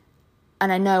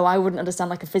 and I know I wouldn't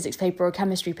understand like a physics paper or a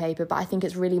chemistry paper, but I think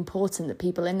it's really important that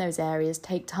people in those areas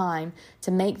take time to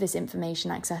make this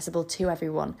information accessible to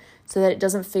everyone, so that it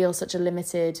doesn't feel such a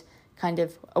limited kind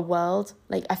of a world.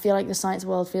 Like, I feel like the science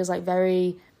world feels like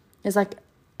there's like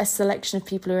a selection of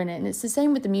people who are in it. And it's the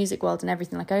same with the music world and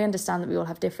everything. Like, I understand that we all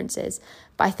have differences,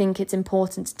 but I think it's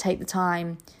important to take the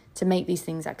time to make these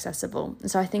things accessible. And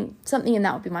so I think something in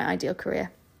that would be my ideal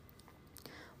career.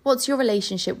 What's your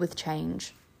relationship with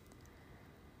change?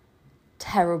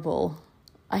 Terrible.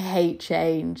 I hate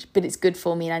change, but it's good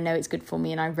for me, and I know it's good for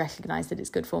me, and I recognise that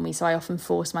it's good for me. So I often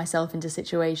force myself into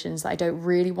situations that I don't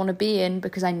really want to be in,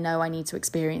 because I know I need to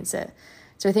experience it.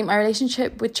 So I think my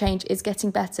relationship with change is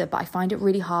getting better, but I find it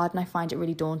really hard, and I find it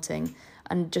really daunting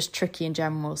and just tricky in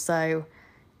general. So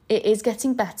it is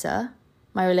getting better.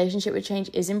 My relationship with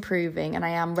change is improving, and I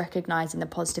am recognising the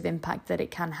positive impact that it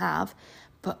can have,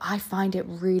 but I find it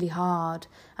really hard.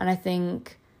 And I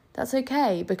think that's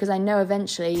okay, because I know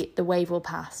eventually the wave will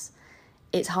pass.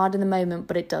 It's hard in the moment,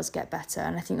 but it does get better.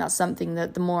 And I think that's something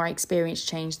that the more I experience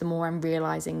change, the more I'm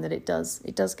realising that it does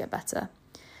get better.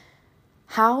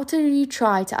 How do you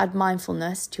try to add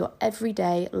mindfulness to your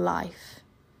everyday life?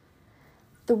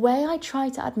 The way I try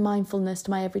to add mindfulness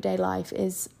to my everyday life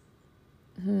is,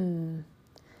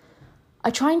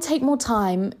 I try and take more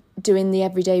time doing the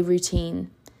everyday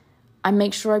routine. I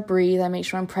make sure I breathe. I make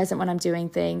sure I'm present when I'm doing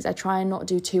things. I try and not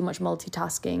do too much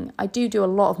multitasking. I do a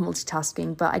lot of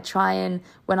multitasking, but I try and,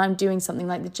 when I'm doing something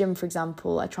like the gym, for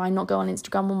example, I try and not go on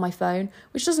Instagram on my phone,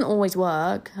 which doesn't always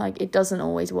work. Like, it doesn't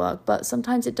always work, but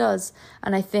sometimes it does.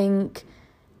 And I think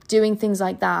doing things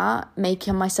like that,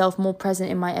 making myself more present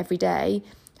in my everyday,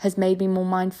 has made me more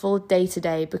mindful day to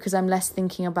day, because I'm less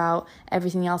thinking about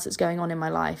everything else that's going on in my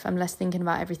life. I'm less thinking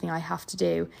about everything I have to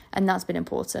do, and that's been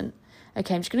important.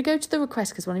 Okay, I'm just going to go to the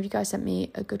request because one of you guys sent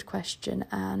me a good question,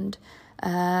 and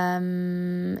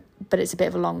but it's a bit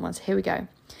of a long one, so here we go.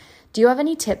 Do you have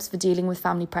any tips for dealing with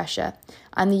family pressure?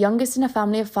 I'm the youngest in a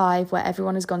family of 5 where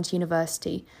everyone has gone to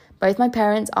university. Both my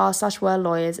parents are/were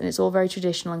lawyers, and it's all very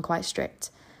traditional and quite strict.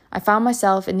 I found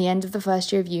myself in the end of the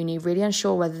first year of uni really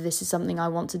unsure whether this is something I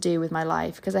want to do with my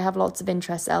life, because I have lots of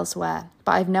interests elsewhere,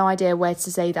 but I have no idea where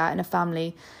to say that in a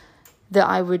family that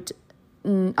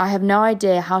I have no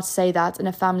idea how to say that in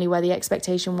a family where the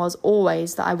expectation was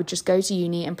always that I would just go to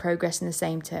uni and progress in the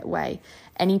same way.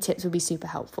 Any tips would be super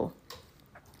helpful.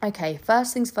 Okay,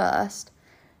 first things first,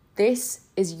 this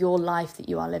is your life that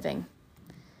you are living.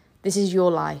 This is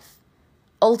your life.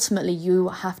 Ultimately, you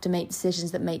have to make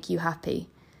decisions that make you happy.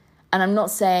 And I'm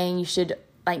not saying you should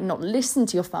not listen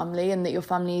to your family and that your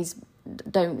families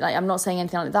don't, I'm not saying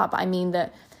anything like that, but I mean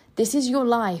that this is your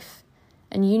life.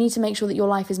 And you need to make sure that your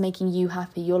life is making you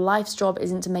happy. Your life's job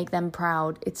isn't to make them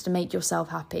proud. It's to make yourself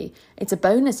happy. It's a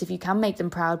bonus if you can make them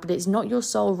proud, but it's not your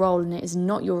sole role and it is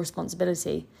not your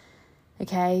responsibility.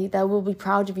 Okay? They will be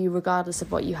proud of you regardless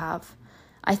of what you have.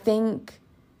 I think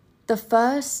the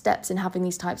first steps in having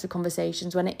these types of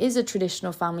conversations, when it is a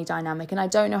traditional family dynamic, and I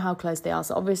don't know how close they are,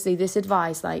 so obviously this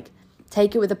advice,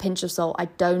 take it with a pinch of salt. I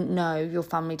don't know your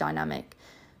family dynamic.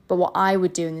 But what I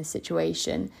would do in this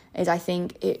situation is I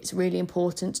think it's really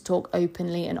important to talk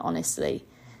openly and honestly.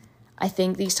 I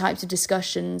think these types of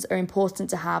discussions are important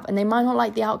to have, and they might not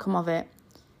like the outcome of it.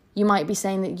 You might be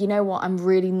saying that, you know what, I'm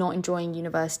really not enjoying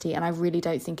university and I really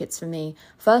don't think it's for me.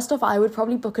 First off, I would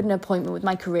probably book an appointment with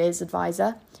my careers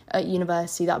advisor at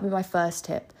university. That would be my first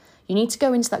tip. You need to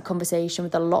go into that conversation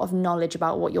with a lot of knowledge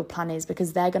about what your plan is,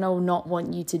 because they're going to not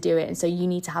want you to do it. And so you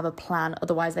need to have a plan.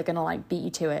 Otherwise, they're going to beat you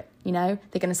to it. You know,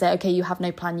 they're going to say, okay, you have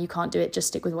no plan. You can't do it. Just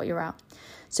stick with what you're at.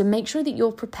 So make sure that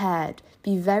you're prepared.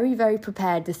 Be very, very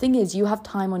prepared. The thing is, you have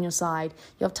time on your side.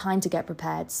 You have time to get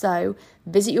prepared. So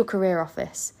visit your career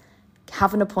office.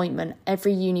 Have an appointment.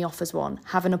 Every uni offers one.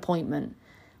 Have an appointment.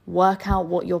 Work out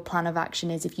what your plan of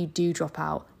action is if you do drop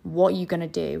out. What are you going to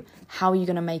do? How are you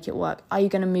going to make it work? Are you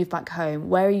going to move back home?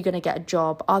 Where are you going to get a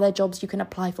job? Are there jobs you can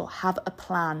apply for? Have a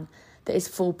plan that is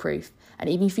foolproof. And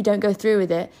even if you don't go through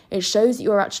with it, it shows that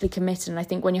you're actually committed. And I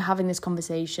think when you're having this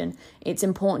conversation, it's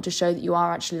important to show that you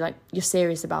are actually you're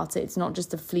serious about it. It's not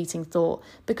just a fleeting thought,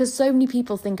 because so many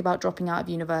people think about dropping out of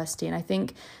university. And I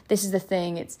think this is the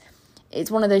thing.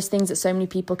 It's one of those things that so many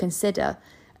people consider.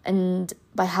 And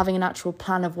by having an actual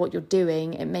plan of what you're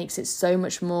doing, it makes it so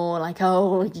much more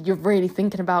you're really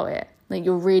thinking about it.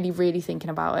 You're really, really thinking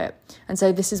about it. And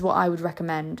so this is what I would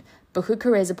recommend. Book a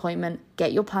careers appointment,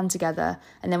 get your plan together.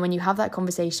 And then when you have that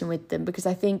conversation with them, because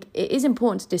I think it is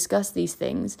important to discuss these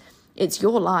things. It's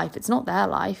your life. It's not their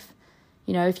life.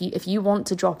 You know, if you want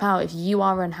to drop out, if you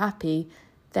are unhappy,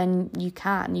 then you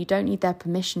can. You don't need their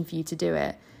permission for you to do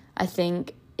it. I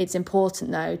think it's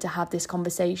important, though, to have this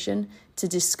conversation, to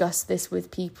discuss this with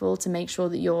people, to make sure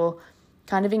that you're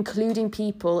kind of including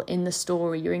people in the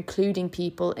story, you're including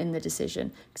people in the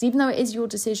decision. Because even though it is your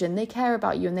decision, they care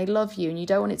about you and they love you, and you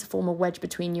don't want it to form a wedge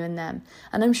between you and them.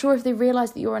 And I'm sure if they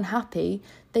realise that you're unhappy,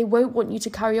 they won't want you to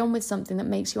carry on with something that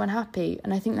makes you unhappy.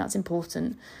 And I think that's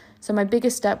important. So my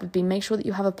biggest step would be make sure that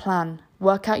you have a plan.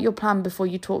 Work out your plan before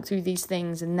you talk through these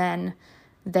things, and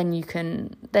then you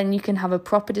can have a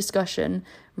proper discussion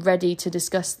ready to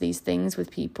discuss these things with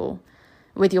people,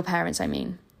 with your parents, I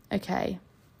mean. Okay.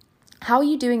 How are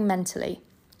you doing mentally?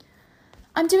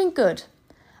 I'm doing good.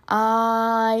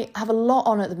 I have a lot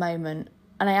on at the moment,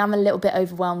 and I am a little bit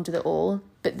overwhelmed with it all,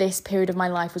 but this period of my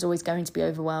life was always going to be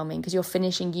overwhelming, because you're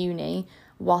finishing uni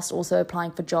whilst also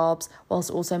applying for jobs,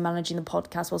 whilst also managing the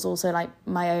podcast, whilst also trying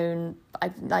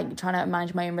to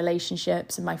manage my own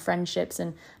relationships and my friendships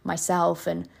and myself,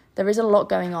 and there is a lot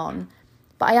going on.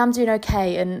 But I am doing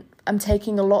okay, and I'm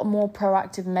taking a lot more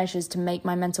proactive measures to make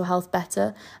my mental health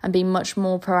better and be much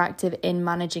more proactive in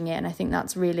managing it, and I think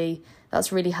that's really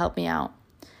helped me out.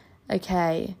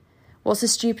 Okay, What's the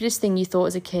stupidest thing you thought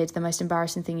as a kid, the most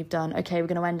embarrassing thing you've done? Okay, we're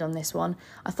going to end on this one.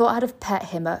 I thought I had a pet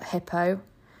hippo.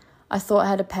 I thought I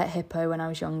had a pet hippo when I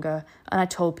was younger, and I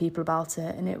told people about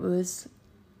it, and it was...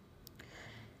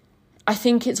 I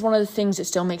think it's one of the things that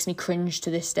still makes me cringe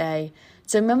to this day.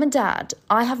 So Mum and Dad,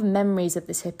 I have memories of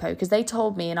this hippo, because they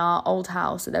told me in our old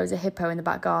house that there was a hippo in the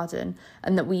back garden,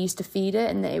 and that we used to feed it,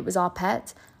 and that it was our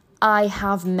pet. I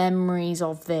have memories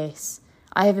of this.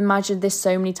 I have imagined this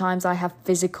so many times. I have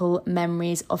physical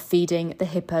memories of feeding the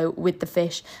hippo with the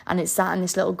fish, and it sat in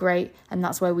this little grate, and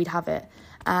that's where we'd have it.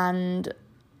 And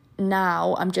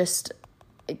now I'm just...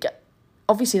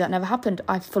 Obviously that never happened.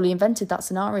 I fully invented that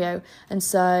scenario. And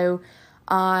so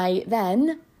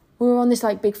we were on this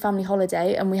like big family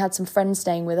holiday, and we had some friends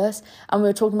staying with us, and we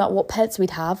were talking about what pets we'd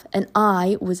have, and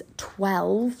I was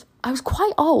 12. I was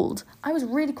quite old. I was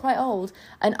really quite old.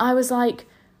 And I was like,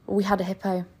 we had a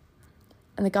hippo.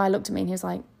 And the guy looked at me and he was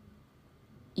like,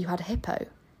 you had a hippo? I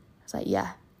was like,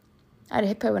 yeah. I had a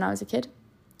hippo when I was a kid.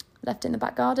 Left it in the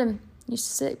back garden.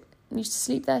 Used to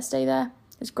sleep there, stay there.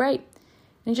 It was great.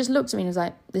 And he just looked at me and was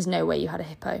like, there's no way you had a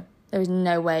hippo. There was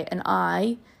no way. And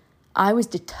I was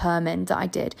determined that I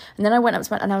did. And then I went up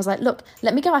to and I was like, look,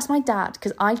 let me go ask my dad,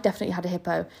 because I definitely had a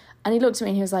hippo. And he looked at me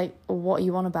and he was like, what are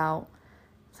you on about?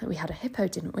 I was like, we had a hippo,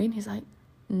 didn't we? And he's like,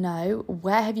 no,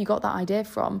 where have you got that idea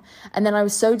from? And then I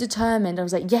was so determined. I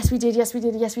was like, yes, we did.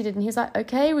 And he was like,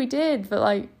 okay, we did, but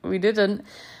like, we didn't.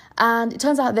 And it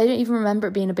turns out they don't even remember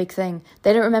it being a big thing.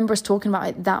 They don't remember us talking about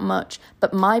it that much.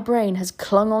 But my brain has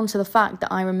clung on to the fact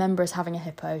that I remember us having a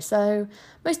hippo. So,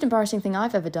 most embarrassing thing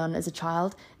I've ever done as a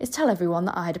child is tell everyone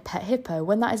that I had a pet hippo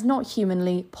when that is not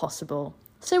humanly possible.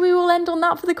 So we will end on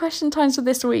that for the question times for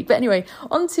this week. But anyway,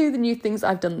 on to the new things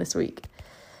I've done this week.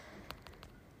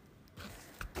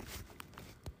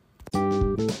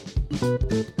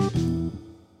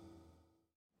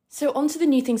 So on to the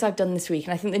new things I've done this week.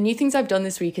 And I think the new things I've done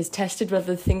this week is tested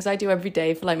whether the things I do every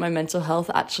day for like my mental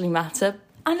health actually matter.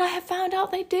 And I have found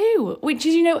out they do, which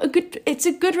is, it's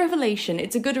a good revelation.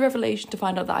 It's a good revelation to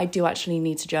find out that I do actually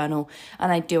need to journal,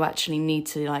 and I do actually need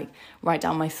to like write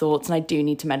down my thoughts, and I do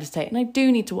need to meditate, and I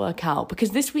do need to work out,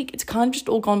 because this week it's kind of just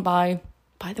all gone by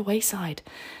the wayside.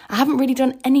 I haven't really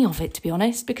done any of it, to be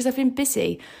honest, because I've been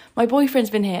busy. My boyfriend's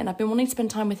been here and I've been wanting to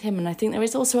spend time with him, and I think there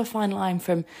is also a fine line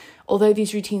from, although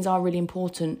these routines are really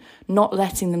important, not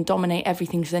letting them dominate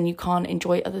everything so then you can't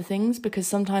enjoy other things, because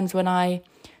sometimes when I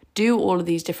do all of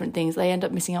these different things, I end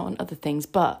up missing out on other things.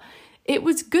 But it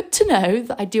was good to know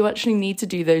that I do actually need to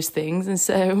do those things, and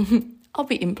so I'll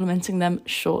be implementing them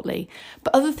shortly.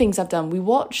 But other things I've done, we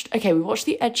watched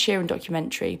the Ed Sheeran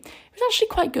documentary. It was actually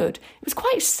quite good. It was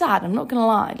quite sad, I'm not going to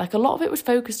lie. Like, a lot of it was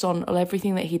focused on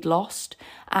everything that he'd lost,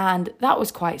 and that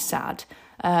was quite sad.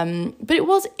 But it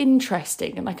was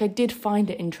interesting, and like I did find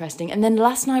it interesting. And then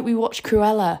last night we watched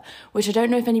Cruella, which I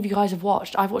don't know if any of you guys have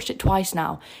watched. I've watched it twice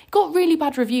now. It got really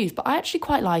bad reviews, but I actually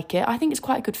quite like it. I think it's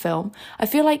quite a good film. I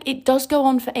feel like it does go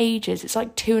on for ages. It's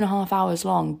like 2.5 hours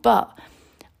long, but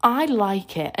I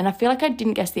like it, and I feel like I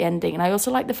didn't guess the ending. And I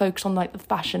also like the focus on like the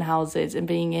fashion houses and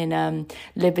being in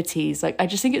Liberties. Like, I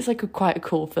just think it's like quite a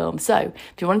cool film. So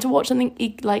if you wanted to watch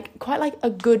something like quite like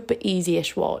a good but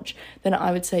easy-ish watch, then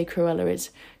I would say Cruella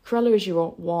is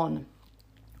your one.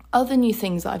 Other new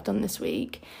things that I've done this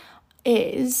week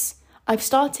is I've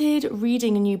started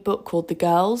reading a new book called The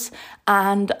Girls,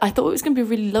 and I thought it was going to be a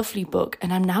really lovely book,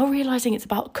 and I'm now realising it's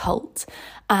about a cult,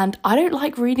 and I don't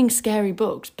like reading scary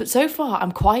books, but so far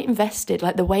I'm quite invested.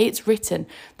 Like, the way it's written,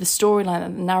 the storyline,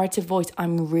 and the narrative voice,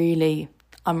 I'm really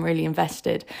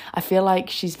invested. I feel like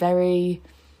she's very...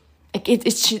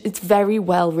 It's very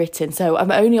well written. So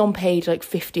I'm only on page like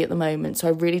 50 at the moment, so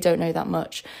I really don't know that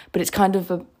much, but it's kind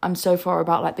of I'm so far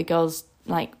about like the girls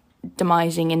like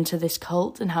demising into this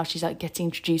cult and how she's like getting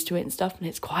introduced to it and stuff, and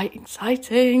it's quite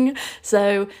exciting.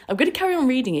 So I'm going to carry on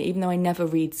reading it, even though I never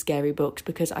read scary books,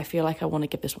 because I feel like I want to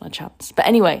give this one a chance. But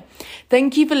anyway,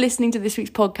 thank you for listening to this week's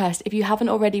podcast. If you haven't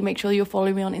already, make sure you're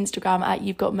following me on Instagram at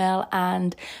You've Got Mail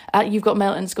and at You've Got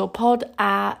Mail _pod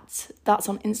that's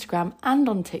on Instagram and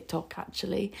on TikTok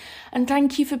actually. And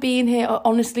thank you for being here. It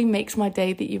honestly makes my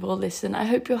day that you will listen. I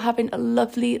hope you're having a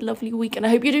lovely week, and I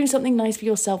hope you're doing something nice for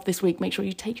yourself this week. Make sure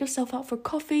you take yourself out for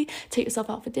coffee, take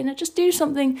yourself out for dinner, just do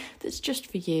something that's just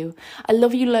for you. I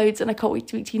love you loads, and I can't wait to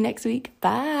speak to you next week.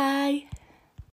 Bye.